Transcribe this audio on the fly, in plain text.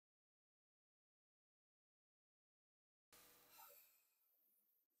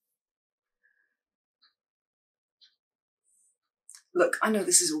Look, I know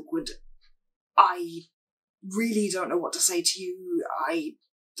this is awkward. I really don't know what to say to you. I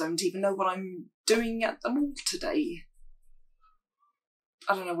don't even know what I'm doing at the mall today.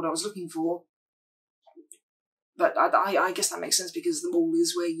 I don't know what I was looking for. But I guess that makes sense because the mall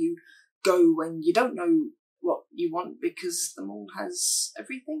is where you go when you don't know what you want because the mall has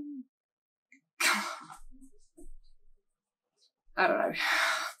everything. I don't know.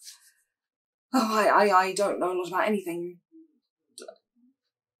 Oh, I don't know a lot about anything.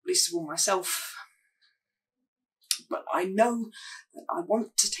 Least of all myself. But I know that I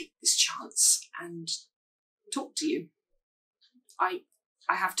want to take this chance and talk to you. I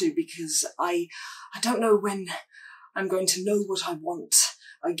have to because I don't know when I'm going to know what I want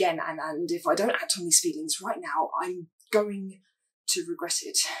again, and if I don't act on these feelings right now, I'm going to regret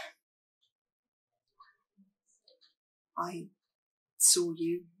it. I saw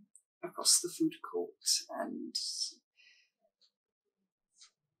you across the food court and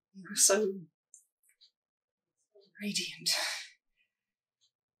you were so radiant.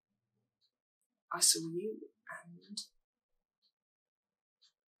 I saw you and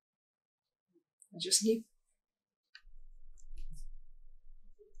I just knew.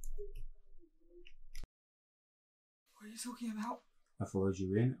 What are you talking about? I followed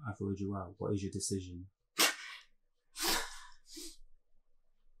you in, I followed you out. What is your decision?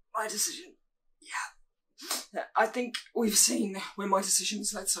 My decision? Yeah. I think we've seen where my decision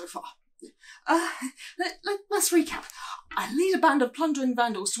has led so far. Let's recap. I lead a band of plundering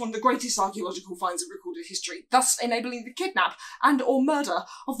vandals to one of the greatest archaeological finds in recorded history, thus enabling the kidnap and or murder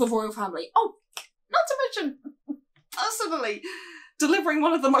of the royal family. Oh, not to mention, personally, delivering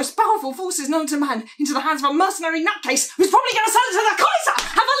one of the most powerful forces known to man into the hands of a mercenary nutcase who's probably going to sell it to the Kaiser!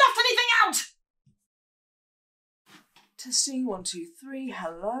 Have I left anything out? Testing, 1, 2, 3,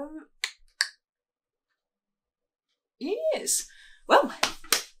 hello? Yes. Well,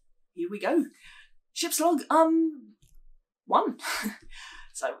 here we go. Ship's log, 1.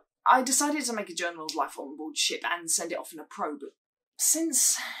 So, I decided to make a journal of life on board ship and send it off in a probe.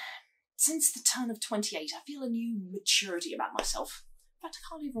 Since the turn of 28, I feel a new maturity about myself. In fact, I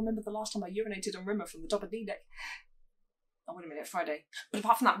can't even remember the last time I urinated on Rimmer from the top of D-deck. Oh, wait a minute, Friday. But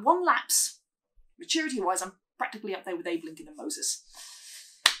apart from that one lapse, maturity-wise, I'm practically up there with Abe Lincoln and Moses.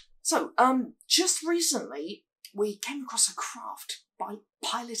 So, just recently, we came across a craft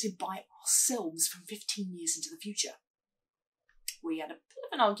piloted by ourselves from 15 years into the future. We had a bit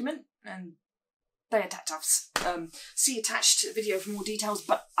of an argument, and they attacked us. See attached video for more details,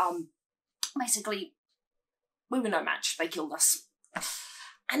 but, basically, we were no match. They killed us.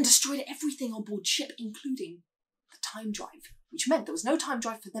 And destroyed everything on board ship, including the time drive, which meant there was no time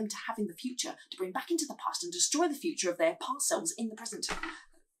drive for them to have in the future to bring back into the past and destroy the future of their past selves in the present.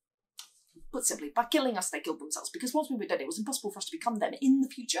 Put simply, by killing us, they killed themselves, because once we were dead, it was impossible for us to become them in the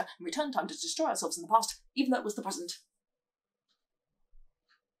future and return time to destroy ourselves in the past, even though it was the present.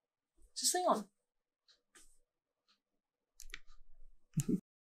 Just hang on.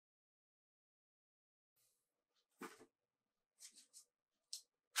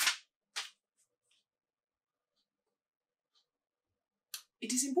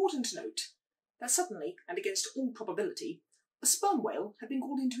 It is important to note that suddenly, and against all probability, a sperm whale had been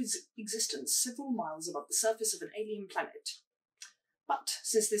called into existence several miles above the surface of an alien planet. But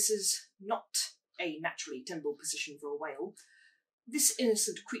since this is not a naturally tenable position for a whale, this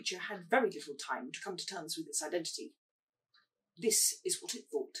innocent creature had very little time to come to terms with its identity. This is what it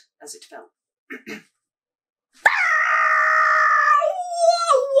thought as it fell.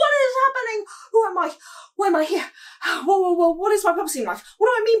 What is happening? Who am I? Why am I here? Whoa, what is my purpose in life? What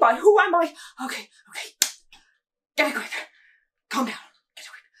do I mean by who am I? Okay. Get a grip. Calm down. Get a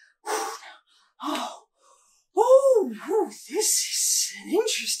grip. Oh, this is an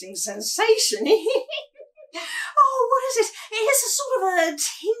interesting sensation. Oh, what is it? It is a sort of a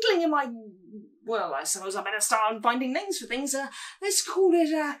tingling in my... Well, I suppose I better start finding names for things. Let's call it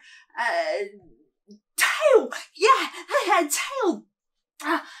tail. Yeah, tail.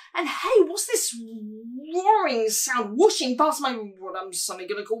 And hey, what's this roaring sound whooshing past my, what I'm suddenly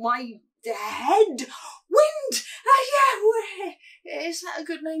going to call my head? Wind! Yeah, is that a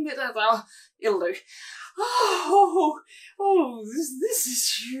good name? It'll do. Oh, this is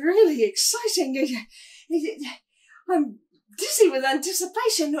really exciting. I'm dizzy with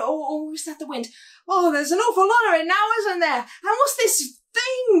anticipation, or is that the wind? Oh, there's an awful lot of it now, isn't there? And what's this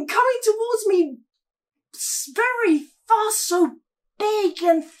thing coming towards me very fast, so big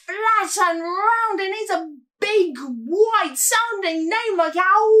and flat and round, and it's a big white sounding name like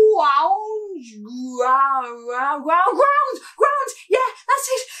ground, yeah, that's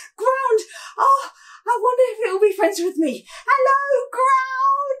it, ground. Oh, I wonder if it will be friends with me. Hello,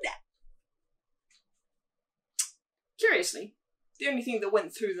 ground! Curiously, the only thing that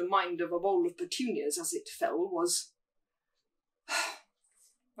went through the mind of a bowl of petunias as it fell was...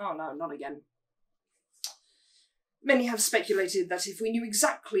 oh no, not again. Many have speculated that if we knew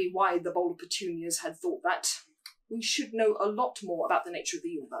exactly why the bowl of petunias had thought that, we should know a lot more about the nature of the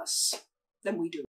universe than we do.